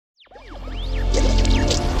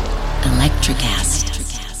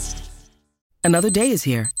NutraCast. Another day is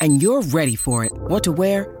here, and you're ready for it. What to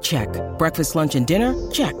wear? Check. Breakfast, lunch, and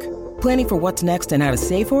dinner? Check. Planning for what's next and how to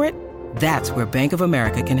save for it? That's where Bank of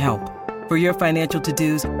America can help. For your financial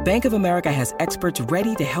to-dos, Bank of America has experts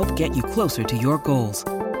ready to help get you closer to your goals.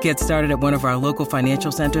 Get started at one of our local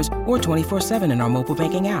financial centers or 24/7 in our mobile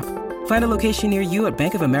banking app. Find a location near you at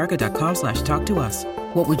bankofamerica.com/talktous.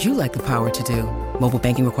 What would you like the power to do? Mobile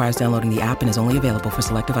banking requires downloading the app and is only available for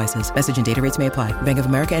select devices. Message and data rates may apply. Bank of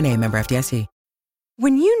America N.A., member FDIC.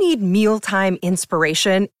 When you need mealtime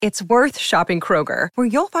inspiration, it's worth shopping Kroger, where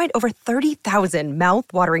you'll find over 30,000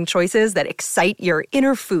 mouth-watering choices that excite your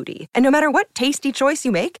inner foodie. And no matter what tasty choice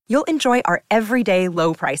you make, you'll enjoy our everyday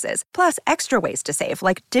low prices, plus extra ways to save,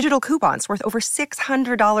 like digital coupons worth over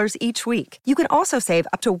 $600 each week. You can also save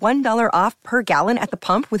up to $1 off per gallon at the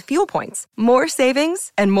pump with fuel points. More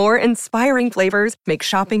savings and more inspiring flavors make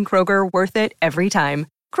shopping Kroger worth it every time.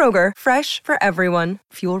 Kroger, fresh for everyone.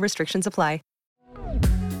 Fuel restrictions apply.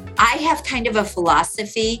 I have kind of a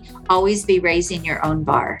philosophy, always be raising your own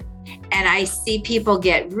bar. And I see people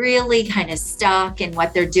get really kind of stuck in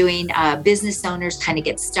what they're doing. Business owners kind of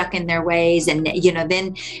get stuck in their ways, and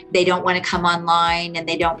then they don't want to come online and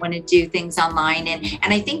they don't want to do things online.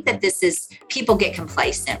 And I think that people get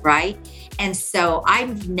complacent, right? And so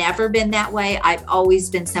I've never been that way. I've always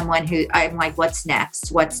been someone who I'm like, what's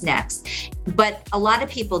next? What's next? But a lot of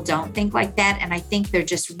people don't think like that. And I think they're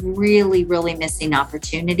just really, really missing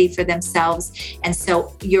opportunity for themselves. And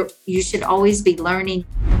so you should always be learning.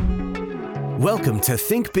 Welcome to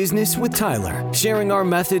Think Business with Tyler, sharing our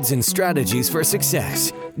methods and strategies for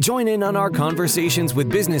success. Join in on our conversations with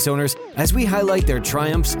business owners as we highlight their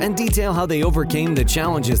triumphs and detail how they overcame the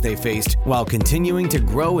challenges they faced while continuing to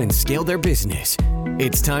grow and scale their business.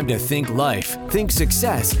 It's time to think life, think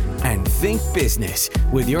success, and think business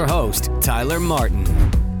with your host, Tyler Martin.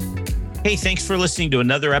 Hey, thanks for listening to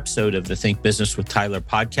another episode of the Think Business with Tyler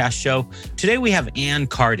podcast show. Today we have Ann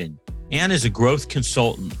Carden. Ann is a growth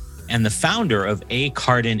consultant and the founder of A.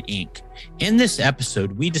 Carden, Inc. In this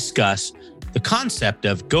episode, we discuss the concept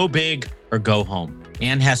of go big or go home.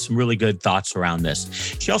 Ann has some really good thoughts around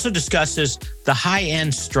this. She also discusses the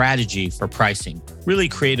high-end strategy for pricing, really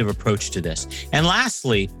creative approach to this. And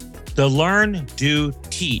lastly, the learn, do,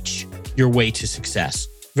 teach your way to success.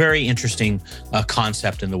 Very interesting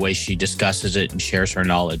concept in the way she discusses it and shares her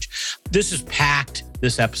knowledge. This is packed,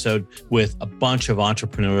 this episode, with a bunch of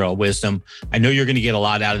entrepreneurial wisdom. I know you're going to get a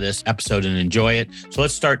lot out of this episode and enjoy it. So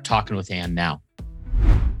let's start talking with Ann now.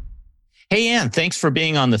 Hey, Ann, thanks for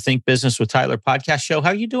being on the Think Business with Tyler podcast show.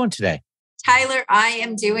 How are you doing today? Tyler, I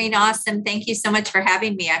am doing awesome. Thank you so much for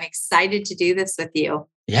having me. I'm excited to do this with you.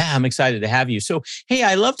 Yeah, I'm excited to have you. So, hey,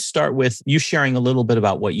 I'd love to start with you sharing a little bit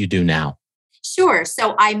about what you do now. Sure.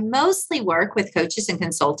 So I mostly work with coaches and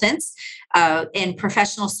consultants and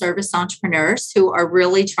professional service entrepreneurs who are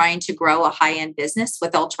really trying to grow a high-end business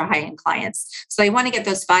with ultra high-end clients. So they want to get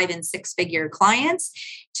those 5- and 6-figure clients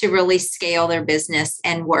to really scale their business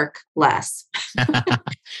and work less.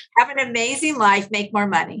 Have an amazing life, make more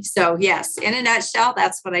money. So yes, in a nutshell,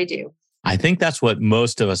 that's what I do. I think that's what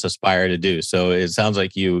most of us aspire to do. So it sounds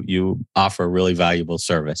like you offer a really valuable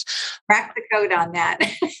service. Crack the code on that.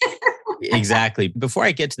 Exactly. Before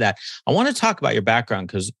I get to that, I want to talk about your background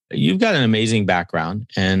because you've got an amazing background.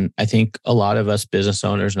 And I think a lot of us business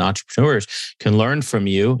owners and entrepreneurs can learn from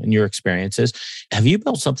you and your experiences. Have you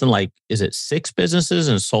built something like, is it 6 businesses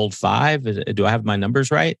and sold 5? Do I have my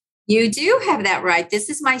numbers right? You do have that right. This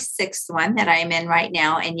is my 6th one that I'm in right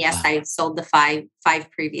now. And yes, wow. I've sold the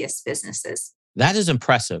five previous businesses. That is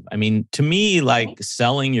impressive. I mean, to me, like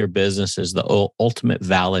selling your business is the ultimate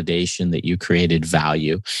validation that you created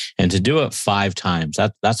value. And to do it 5 times,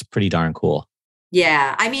 that's pretty darn cool.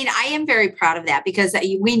 Yeah. I mean, I am very proud of that because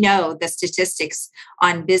we know the statistics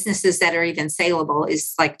on businesses that are even saleable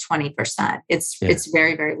is like 20%. It's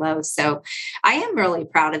very, very low. So I am really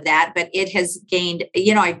proud of that, but it has gained,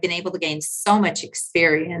 I've been able to gain so much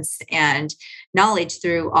experience and knowledge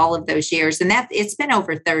through all of those years. And it's been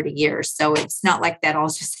over 30 years. So it's not like that all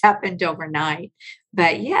just happened overnight,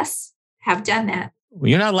 but yes, have done that. Well,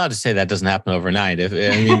 you're not allowed to say that doesn't happen overnight.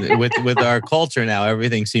 With our culture now,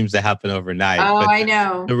 everything seems to happen overnight. Oh, but I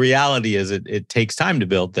know. The reality is it takes time to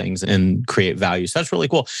build things and create value. So that's really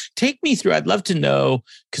cool. Take me through. I'd love to know,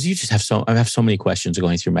 because you just I have so many questions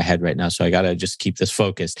going through my head right now. So I got to just keep this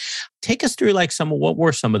focused. Take us through what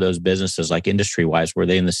were some of those businesses like industry wise? Were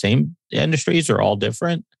they in the same industries or all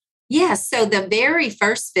different? Yes. So the very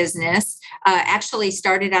first business actually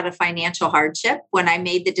started out of financial hardship when I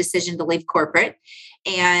made the decision to leave corporate.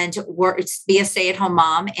 and be a stay-at-home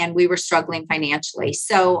mom, and we were struggling financially.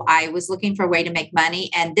 So I was looking for a way to make money.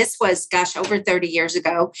 And this was, over 30 years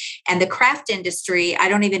ago. And the craft industry, I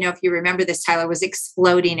don't even know if you remember this, Tyler, was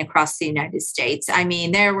exploding across the United States. I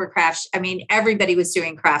mean, there were crafts. I mean, everybody was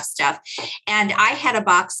doing craft stuff. And I had a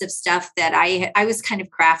box of stuff that I was kind of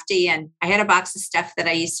crafty, and I had a box of stuff that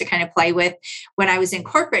I used to kind of play with when I was in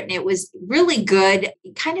corporate, and it was really good,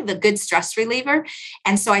 kind of a good stress reliever.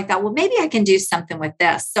 And so I thought, well, maybe I can do something with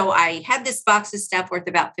this. So I had this box of stuff worth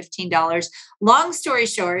about $15. Long story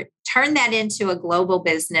short, turned that into a global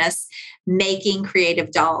business making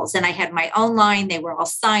creative dolls. And I had my own line. They were all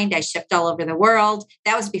signed. I shipped all over the world.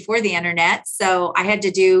 That was before the internet. So I had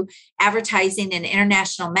to do advertising in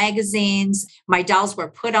international magazines. My dolls were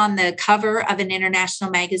put on the cover of an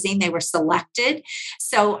international magazine. They were selected.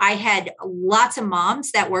 So I had lots of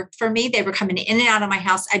moms that worked for me. They were coming in and out of my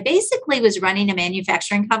house. I basically was running a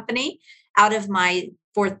manufacturing company out of my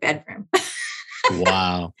fourth bedroom.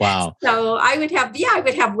 Wow. So I would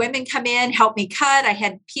have women come in, help me cut. I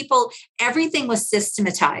had people, everything was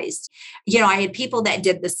systematized. I had people that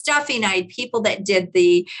did the stuffing. I had people that did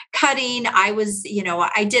the cutting.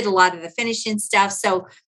 I did a lot of the finishing stuff. So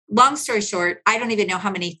long story short, I don't even know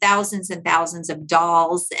how many thousands and thousands of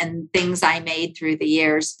dolls and things I made through the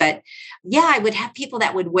years. But yeah, I would have people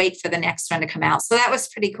that would wait for the next one to come out. So that was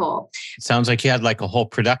pretty cool. It sounds like you had like a whole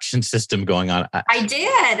production system going on. I did.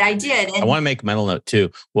 And I want to make a mental note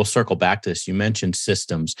too. We'll circle back to this. You mentioned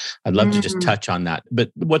systems. I'd love to just touch on that.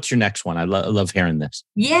 But what's your next one? I love hearing this.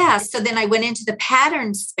 Yeah. So then I went into the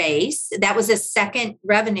pattern space. That was a second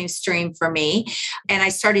revenue stream for me. And I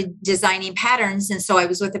started designing patterns. And so I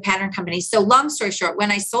was with a pattern company. So long story short,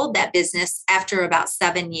 when I sold that business after about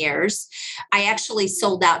 7 years, I actually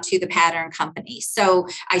sold out to the pattern company. So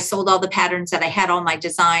I sold all the patterns that I had, all my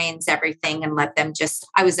designs, everything, and let them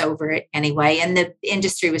I was over it anyway. And the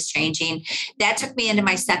industry was changing. That took me into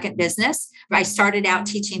my second business. I started out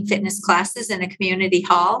teaching fitness classes in a community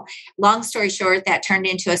hall. Long story short, that turned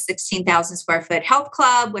into a 16,000 square foot health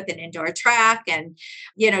club with an indoor track and,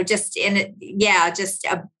 just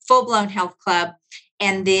a full-blown health club.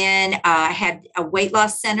 And then I had a weight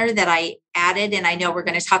loss center that I added. And I know we're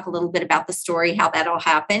going to talk a little bit about the story, how that all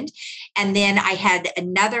happened. And then I had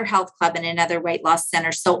another health club and another weight loss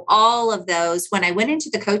center. So all of those, when I went into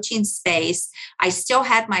the coaching space, I still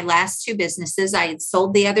had my last two businesses. I had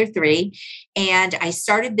sold the other three and I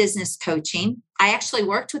started business coaching. I actually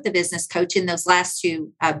worked with a business coach in those last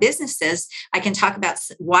two businesses. I can talk about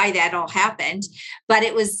why that all happened, but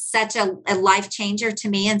it was such a life changer to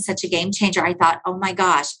me and such a game changer. I thought, oh my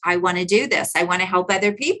gosh, I want to do this. I want to help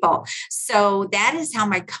other people. So that is how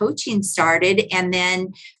my coaching started, and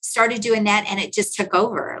then started doing that, and it just took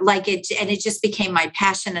over. It just became my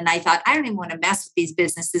passion. And I thought, I don't even want to mess with these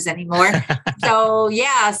businesses anymore. So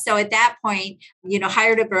at that point,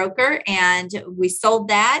 hired a broker and we sold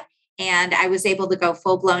that. And I was able to go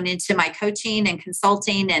full blown into my coaching and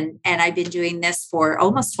consulting. And I've been doing this for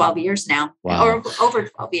almost 12 years now, or over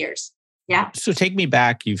 12 years. Yeah. So take me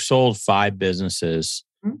back. You've sold 5 businesses,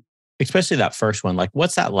 especially that first one. Like,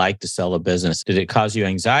 what's that like to sell a business? Did it cause you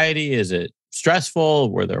anxiety? Is it stressful?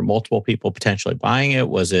 Were there multiple people potentially buying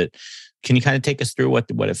it? Can you kind of take us through what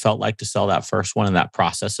it felt like to sell that first one and that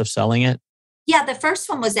process of selling it? Yeah, the first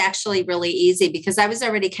one was actually really easy because I was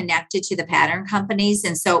already connected to the pattern companies.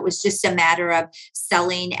 And so it was just a matter of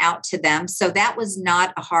selling out to them. So that was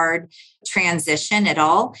not a hard transition at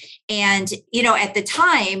all. And, at the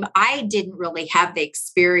time, I didn't really have the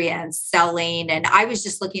experience selling. And I was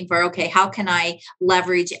just looking for, okay, how can I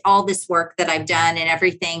leverage all this work that I've done and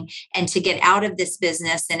everything and to get out of this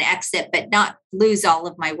business and exit, but not lose all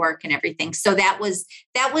of my work and everything. So that was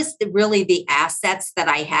really the assets that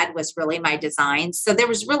I had was really my design. So there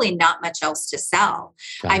was really not much else to sell.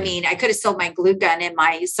 I mean, I could have sold my glue gun and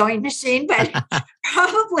my sewing machine, but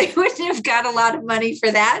probably wouldn't have got a lot of money for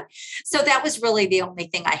that. So that was really the only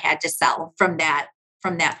thing I had to sell from that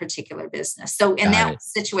particular business. So in that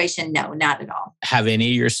situation, no, not at all. Have any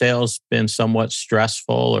of your sales been somewhat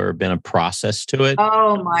stressful or been a process to it?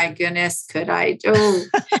 Oh my goodness, could I do?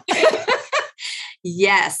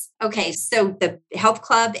 Yes. Okay. So the health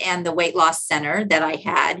club and the weight loss center that I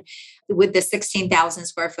had with the 16,000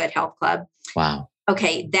 square foot health club. Wow.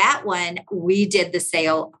 Okay, that one, we did the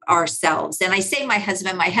sale ourselves. And I say my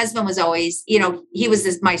husband was always, he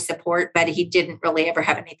was my support, but he didn't really ever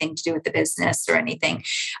have anything to do with the business or anything.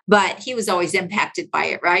 But he was always impacted by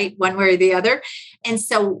it, right? One way or the other. And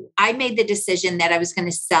so I made the decision that I was going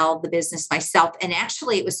to sell the business myself. And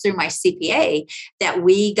actually, it was through my CPA that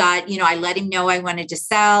we got, I let him know I wanted to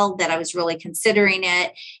sell, that I was really considering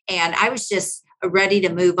it. And I was just ready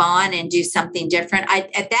to move on and do something different.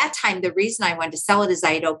 At that time, the reason I wanted to sell it is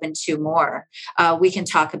I had opened 2 more. We can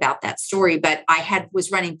talk about that story, but I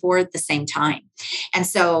was running 4 at the same time. And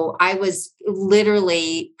so I was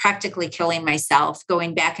literally practically killing myself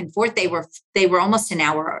going back and forth. They were almost an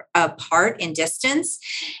hour apart in distance.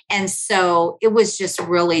 And so it was just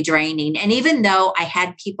really draining. And even though I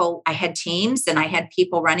had teams and I had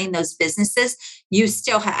people running those businesses, I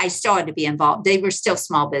still had to be involved. They were still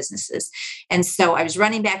small businesses. And so I was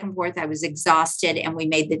running back and forth. I was exhausted, and we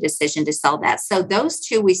made the decision to sell that. So those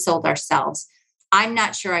 2 we sold ourselves. I'm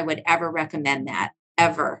not sure I would ever recommend that,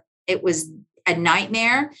 ever. It was a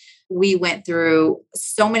nightmare. We went through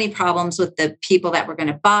so many problems with the people that were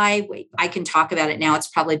going to buy. I can talk about it now. It's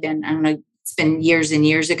probably been, I don't know, it's been years and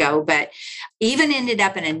years ago, but even ended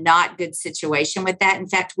up in a not good situation with that. In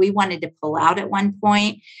fact, we wanted to pull out at one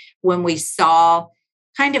point when we saw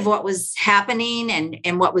kind of what was happening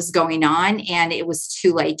and what was going on, and it was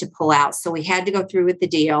too late to pull out. So we had to go through with the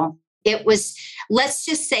deal. It was, let's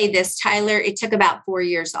just say this, Tyler, it took about 4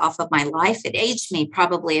 years off of my life. It aged me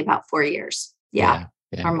probably about 4 years. Yeah.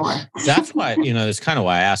 Or more. That's why, that's kind of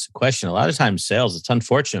why I asked the question. A lot of times sales, it's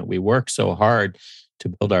unfortunate. We work so hard to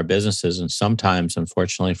build our businesses. And sometimes,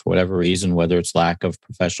 unfortunately, for whatever reason, whether it's lack of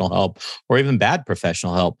professional help or even bad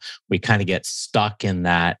professional help, we kind of get stuck in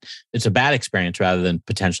that. It's a bad experience rather than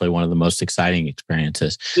potentially one of the most exciting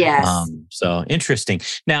experiences. Yes. So interesting.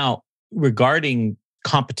 Now, regarding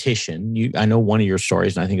competition, I know one of your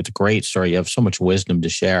stories, and I think it's a great story. You have so much wisdom to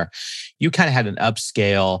share. You kind of had an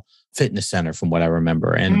upscale fitness center from what I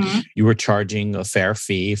remember. And you were charging a fair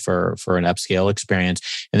fee for an upscale experience.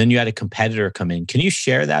 And then you had a competitor come in. Can you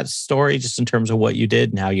share that story just in terms of what you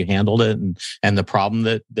did and how you handled it and the problem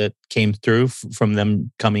that came through from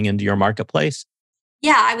them coming into your marketplace?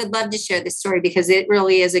 Yeah, I would love to share this story because it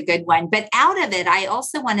really is a good one. But out of it, I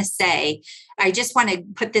also want to say, I just want to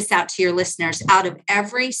put this out to your listeners. Out of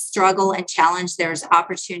every struggle and challenge, there's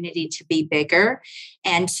opportunity to be bigger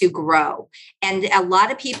and to grow. And a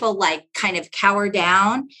lot of people kind of cower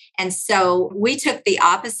down. And so we took the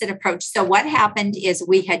opposite approach. So what happened is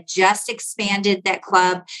we had just expanded that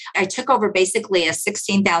club. I took over basically a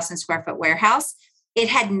 16,000 square foot warehouse. It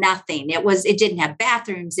had nothing. It didn't have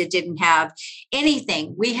bathrooms. It didn't have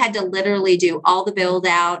anything. We had to literally do all the build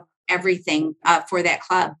out, everything for that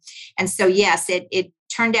club. And so, yes, it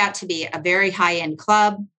turned out to be a very high end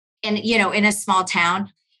club and, in a small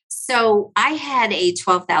town. So I had a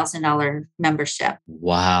 $12,000 membership.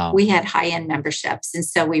 Wow. We had high end memberships. And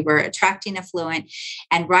so we were attracting affluent.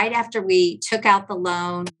 And right after we took out the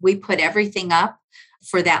loan, we put everything up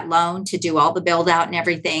for that loan to do all the build out and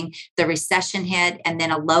everything. The recession hit, and then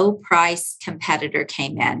a low price competitor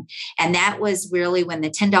came in. And that was really when the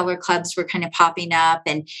 $10 clubs were kind of popping up.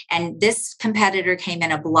 And this competitor came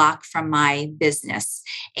in a block from my business.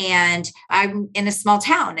 And I'm in a small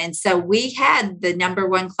town. And so we had the number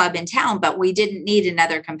one club in town, but we didn't need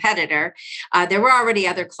another competitor. There were already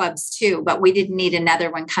other clubs too, but we didn't need another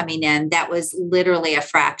one coming in. That was literally a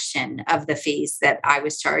fraction of the fees that I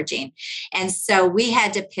was charging. And so we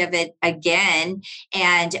had to pivot again.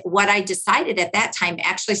 And what I decided at that time,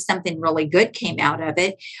 actually something really good came out of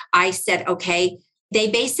it. I said, okay, they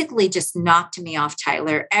basically just knocked me off,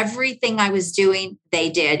 Tyler. Everything I was doing, they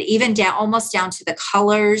did, even almost down to the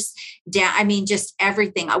colors, just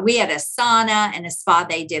everything. We had a sauna and a spa.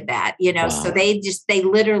 They did that, Wow. So they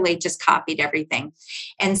literally just copied everything.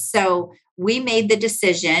 And so we made the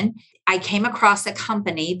decision. I came across a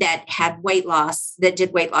company that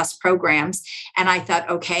did weight loss programs. And I thought,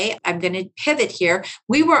 okay, I'm going to pivot here.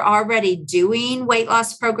 We were already doing weight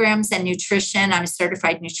loss programs and nutrition. I'm a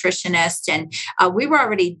certified nutritionist. And we were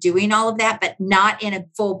already doing all of that, but not in a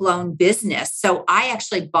full-blown business. So I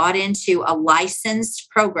actually bought into a licensed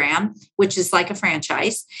program, which is like a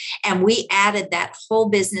franchise. And we added that whole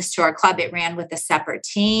business to our club. It ran with a separate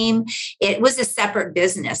team. It was a separate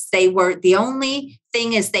business. They were the only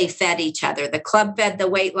thing is they fed each other. The club fed the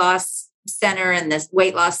weight loss center and the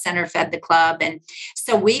weight loss center fed the club. And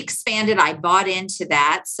so we expanded. I bought into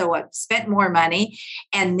that. So I spent more money.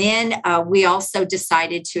 And then we also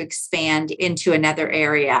decided to expand into another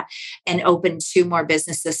area and open 2 more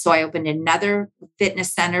businesses. So I opened another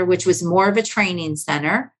fitness center, which was more of a training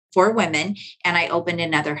center for women. And I opened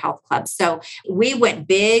another health club. So we went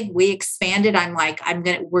big, we expanded. I'm like,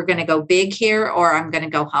 we're going to go big here, or I'm going to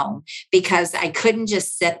go home, because I couldn't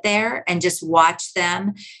just sit there and just watch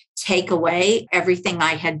them take away everything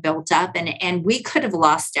I had built up. And we could have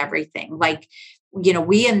lost everything. Like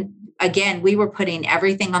we were putting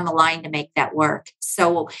everything on the line to make that work.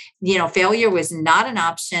 So, failure was not an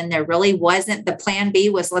option. There really wasn't. The plan B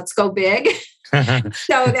was let's go big.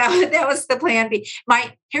 So that was the plan B.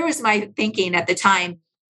 Here was my thinking at the time.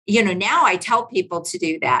 Now I tell people to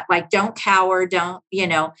do that. Like, don't cower, now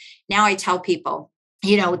I tell people,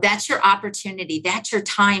 that's your opportunity. That's your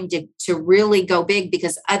time to really go big,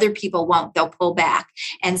 because other people won't. They'll pull back.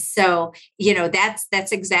 And so,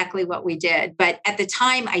 that's exactly what we did. But at the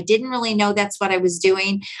time, I didn't really know that's what I was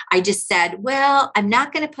doing. I just said, well, I'm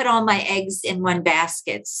not going to put all my eggs in one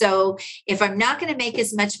basket. So if I'm not going to make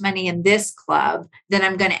as much money in this club, then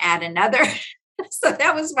I'm going to add another. So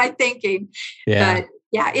that was my thinking. Yeah. But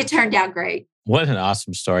yeah, it turned out great. What an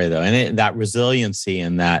awesome story, though. And that resiliency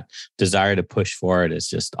and that desire to push forward is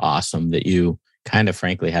just awesome, that you kind of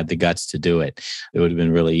frankly had the guts to do it. It would have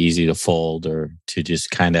been really easy to fold or to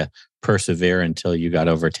just kind of persevere until you got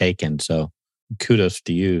overtaken. So kudos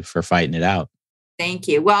to you for fighting it out. Thank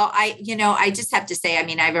you. Well, I just have to say, I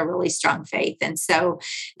have a really strong faith. And so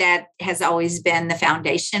that has always been the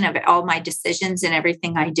foundation of all my decisions and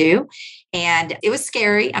everything I do. And it was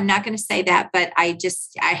scary. I'm not going to say that, but I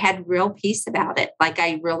had real peace about it. Like,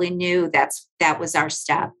 I really knew that was our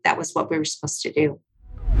step. That was what we were supposed to do.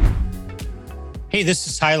 Hey, this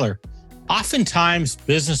is Tyler. Oftentimes,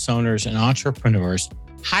 business owners and entrepreneurs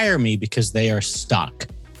hire me because they are stuck.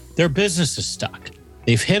 Their business is stuck.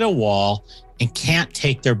 They've hit a wall and can't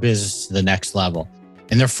take their business to the next level,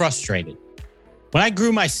 and they're frustrated. When I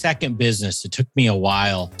grew my second business, it took me a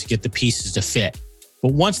while to get the pieces to fit.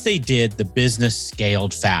 But once they did, the business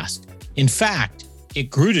scaled fast. In fact,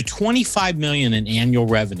 it grew to $25 million in annual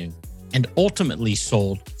revenue and ultimately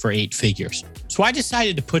sold for 8 figures. So I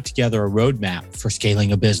decided to put together a roadmap for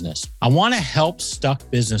scaling a business. I want to help stuck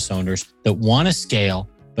business owners that want to scale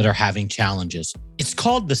but are having challenges. It's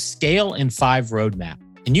called the Scale in 5 Roadmap,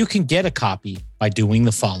 and you can get a copy by doing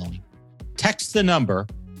the following. Text the number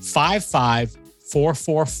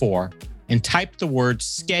 55444 and type the word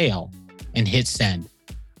scale and hit send.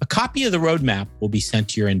 A copy of the roadmap will be sent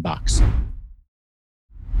to your inbox.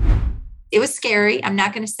 It was scary. I'm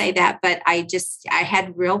not going to say that, but I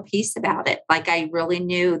had real peace about it. Like, I really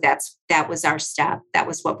knew that was our step. That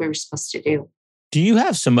was what we were supposed to do. Do you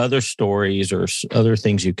have some other stories or other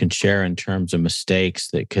things you can share in terms of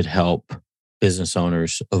mistakes that could help business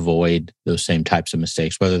owners avoid those same types of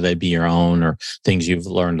mistakes, whether they be your own or things you've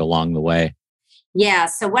learned along the way? Yeah.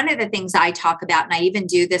 So one of the things I talk about, and I even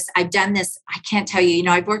do this, I've done this, I can't tell you,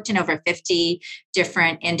 I've worked in over 50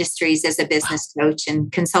 different industries as a business coach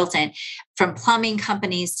and consultant, from plumbing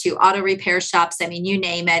companies to auto repair shops. You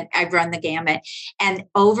name it, I've run the gamut. And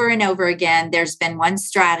over again, there's been one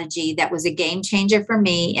strategy that was a game changer for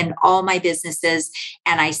me in all my businesses.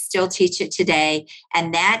 And I still teach it today.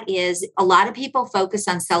 And that is, a lot of people focus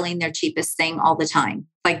on selling their cheapest thing all the time.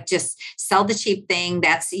 Like, just sell the cheap thing.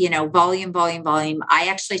 That's, volume. I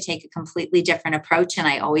actually take a completely different approach, and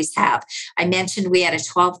I always have. I mentioned we had a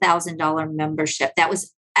 $12,000 membership. That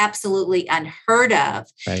was absolutely unheard of.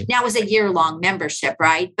 Right. Now, it was a year-long membership,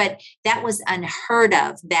 right? But that was unheard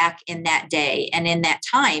of back in that day and in that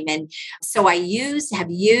time. And so I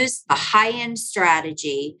have used a high-end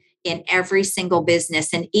strategy in every single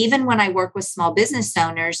business. And even when I work with small business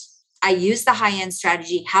owners, I use the high-end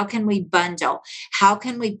strategy. How can we bundle? How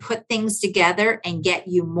can we put things together and get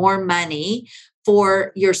you more money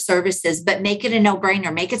for your services, but make it a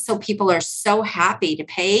no-brainer? Make it so people are so happy to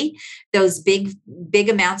pay those big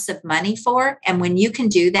amounts of money for. And when you can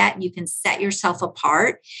do that, you can set yourself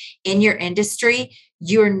apart in your industry.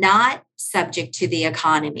 You're not subject to the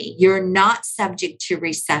economy. You're not subject to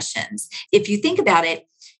recessions. If you think about it,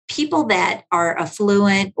 people that are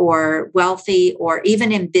affluent or wealthy, or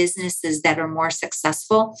even in businesses that are more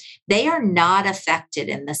successful, they are not affected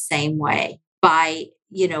in the same way by,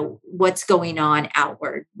 what's going on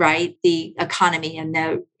outward, right? The economy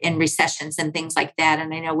and recessions and things like that.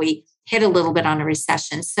 And I know we hit a little bit on a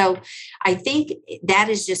recession. So I think that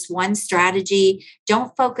is just one strategy.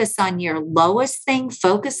 Don't focus on your lowest thing,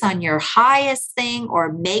 focus on your highest thing,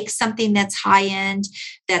 or make something that's high end,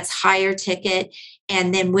 that's higher ticket.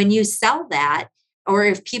 And then when you sell that, or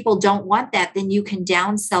if people don't want that, then you can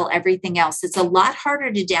downsell everything else. It's a lot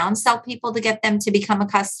harder to downsell people to get them to become a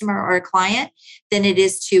customer or a client than it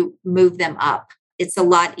is to move them up. It's a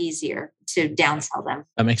lot easier to downsell them.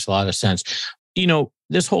 That makes a lot of sense.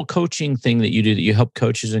 This whole coaching thing that you do, that you help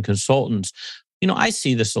coaches and consultants, I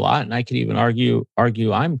see this a lot, and I could even argue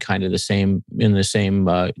I'm kind of the same in the same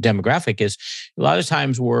demographic. Is a lot of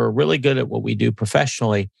times we're really good at what we do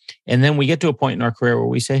professionally, and then we get to a point in our career where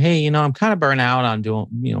we say, "Hey, I'm kind of burnt out on doing,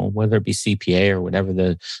 whether it be CPA or whatever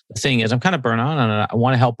the thing is. I'm kind of burnt out on it. I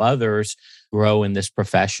want to help others grow in this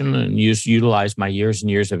profession and utilize my years and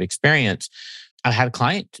years of experience." I had a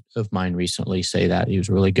client of mine recently say that he was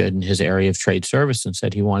really good in his area of trade service and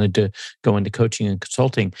said he wanted to go into coaching and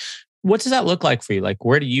consulting. What does that look like for you? Like,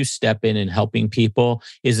 where do you step in helping people?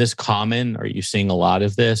 Is this common? Are you seeing a lot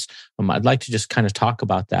of this? I'd like to just kind of talk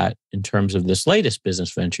about that in terms of this latest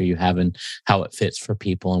business venture you have and how it fits for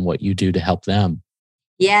people and what you do to help them.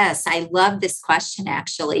 Yes, I love this question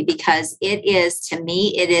actually, because it is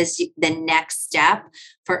the next step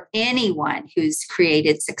for anyone who's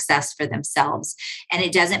created success for themselves. And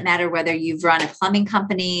it doesn't matter whether you've run a plumbing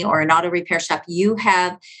company or an auto repair shop, you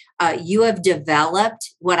have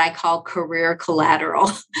developed what I call career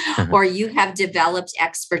collateral, or you have developed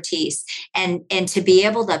expertise. And to be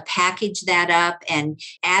able to package that up and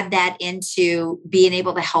add that into being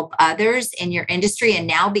able to help others in your industry. And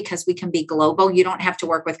now, because we can be global, you don't have to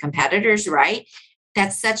work with competitors, right?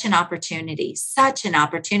 That's such an opportunity.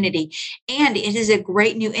 And it is a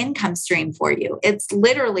great new income stream for you. It's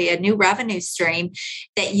literally a new revenue stream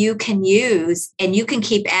that you can use, and you can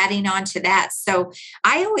keep adding on to that. So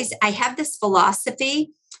I have this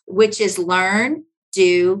philosophy, which is learn,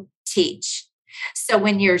 do, teach. So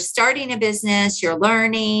when you're starting a business, you're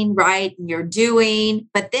learning, right? And you're doing,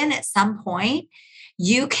 but then at some point,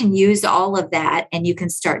 you can use all of that and you can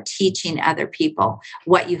start teaching other people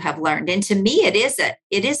what you have learned. And to me, it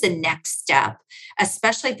is a next step,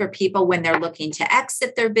 especially for people when they're looking to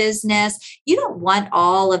exit their business. You don't want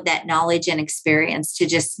all of that knowledge and experience to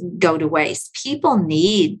just go to waste. People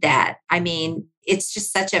need that. I mean, it's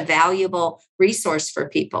just such a valuable resource for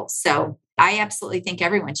people. So I absolutely think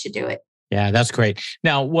everyone should do it. Yeah, that's great.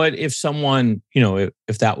 Now, what if someone,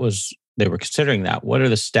 if that was, they were considering that, what are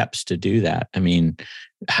the steps to do that? I mean,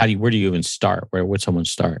 where do you even start? Where would someone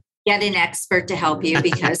start? Get an expert to help you,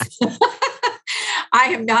 because I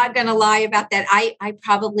am not going to lie about that. I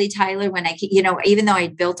probably, Tyler, when even though I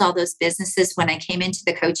built all those businesses, when I came into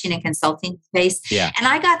the coaching and consulting space, and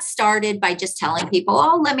I got started by just telling people,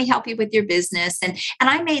 "Oh, let me help you with your business." And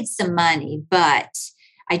I made some money, but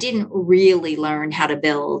I didn't really learn how to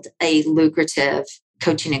build a lucrative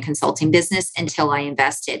coaching and consulting business until I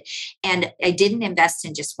invested. And I didn't invest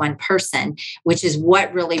in just one person, which is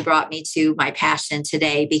what really brought me to my passion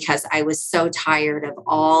today, because I was so tired of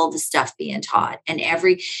all the stuff being taught and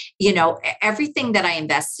everything that I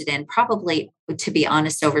invested in, probably, to be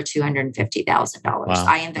honest, over $250,000. Wow,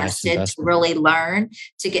 I invested to really learn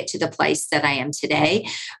to get to the place that I am today.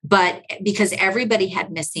 But because everybody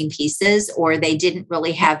had missing pieces, or they didn't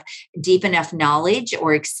really have deep enough knowledge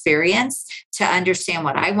or experience to understand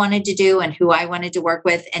what I wanted to do and who I wanted to work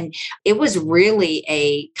with. And it was really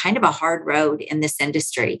a kind of a hard road in this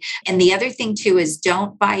industry. And the other thing too is,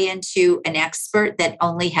 don't buy into an expert that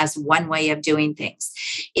only has one way of doing things.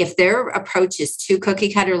 If their approach is too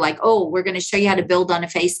cookie cutter, like, "Oh, we're going to show you how to build on a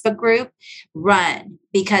Facebook group," run,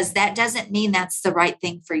 because that doesn't mean that's the right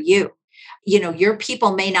thing for you. Your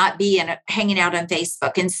people may not be hanging out on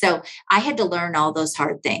Facebook. And so I had to learn all those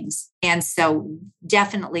hard things. And so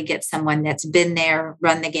definitely get someone that's been there,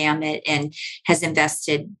 run the gamut, and has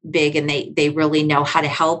invested big, and they really know how to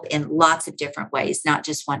help in lots of different ways, not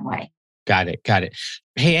just one way. Got it.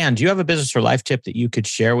 Hey, Ann, do you have a business or life tip that you could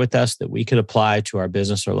share with us that we could apply to our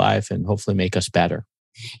business or life and hopefully make us better?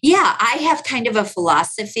 Yeah, I have kind of a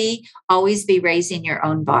philosophy, always be raising your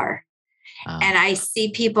own bar. And I see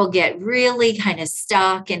people get really kind of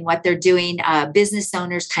stuck in what they're doing. Business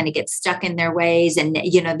owners kind of get stuck in their ways, and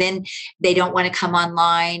then they don't want to come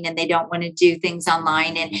online, and they don't want to do things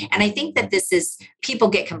online. And I think that people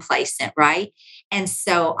get complacent, right? And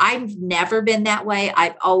so I've never been that way.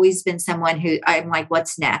 I've always been someone who I'm like,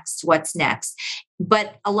 what's next? What's next?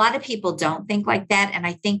 But a lot of people don't think like that. And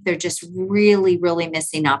I think they're just really, really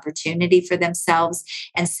missing opportunity for themselves.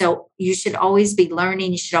 And so you should always be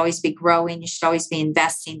learning. You should always be growing. You should always be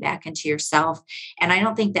investing back into yourself. And I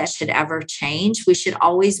don't think that should ever change. We should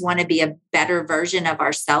always want to be a better version of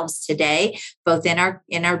ourselves today, both in our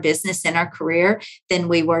business, in our career, than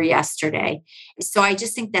we were yesterday. So I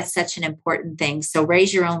just think that's such an important thing. So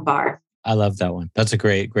raise your own bar. I love that one. That's a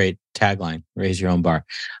great tagline. Raise your own bar.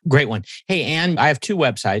 Great one. Hey, Ann, I have two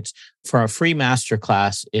websites for a free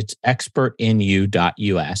masterclass. It's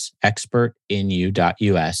expertinu.us,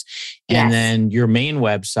 expertinu.us. And then your main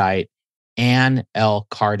website,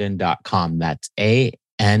 AnnLCarden.com. That's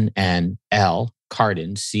ANNL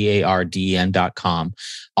Carden, CARDN.com.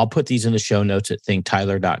 I'll put these in the show notes at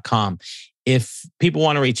thinktyler.com. If people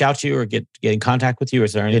want to reach out to you or get in contact with you,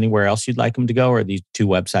 is there anywhere else you'd like them to go, or are these two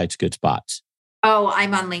websites good spots? Oh,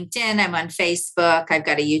 I'm on LinkedIn. I'm on Facebook. I've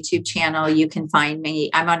got a YouTube channel. You can find me.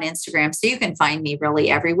 I'm on Instagram. So you can find me really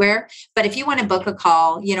everywhere. But if you want to book a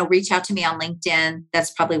call, reach out to me on LinkedIn. That's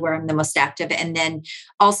probably where I'm the most active. And then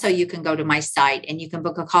also you can go to my site and you can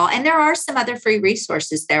book a call. And there are some other free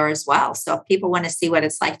resources there as well. So if people want to see what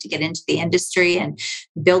it's like to get into the industry and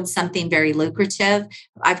build something very lucrative,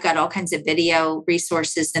 I've got all kinds of video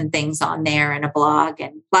resources and things on there and a blog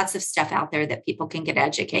and lots of stuff out there that people can get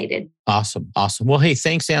educated. Awesome. Well, hey,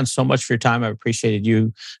 thanks, Ann, so much for your time. I appreciated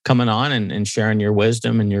you coming on and sharing your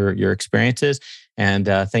wisdom and your experiences. And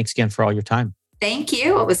thanks again for all your time. Thank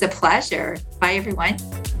you. It was a pleasure. Bye, everyone.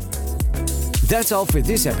 That's all for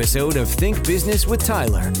this episode of Think Business with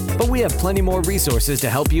Tyler. But we have plenty more resources to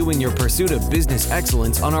help you in your pursuit of business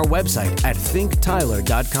excellence on our website at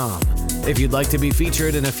thinktyler.com. If you'd like to be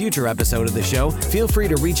featured in a future episode of the show, feel free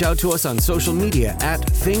to reach out to us on social media at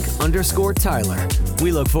think_Tyler.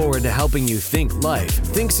 We look forward to helping you think life,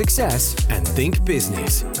 think success, and think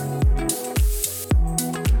business.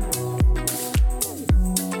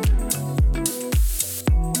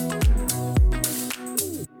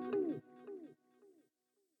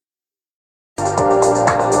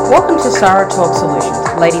 Welcome to Sarah Talk Solutions.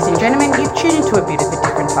 Ladies and gentlemen, you've tuned into a bit of a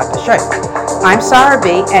different type of show. I'm Sarah B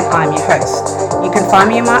and I'm your host. You can find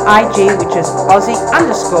me on my IG, which is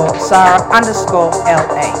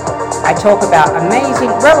Aussie_Sarah_LA. I talk about amazing,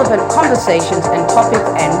 relevant conversations and topics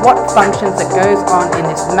and what functions that goes on in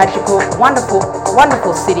this magical, wonderful,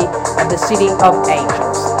 wonderful city of the City of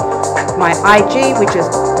Angels. My IG, which is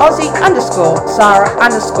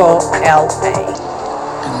Aussie_Sarah_LA.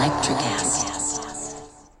 Electric acid.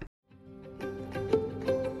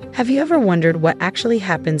 Have you ever wondered what actually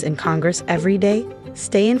happens in Congress every day?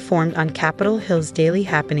 Stay informed on Capitol Hill's daily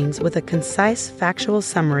happenings with a concise, factual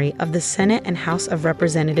summary of the Senate and House of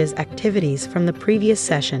Representatives' activities from the previous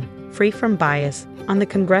session, free from bias, on the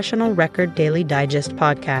Congressional Record Daily Digest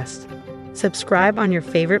podcast. Subscribe on your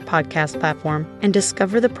favorite podcast platform and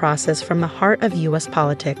discover the process from the heart of U.S.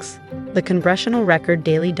 politics. The Congressional Record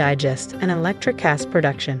Daily Digest, an Electric Cast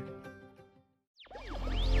production.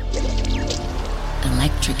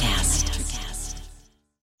 Electric acid.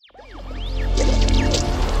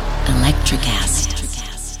 Electric acid.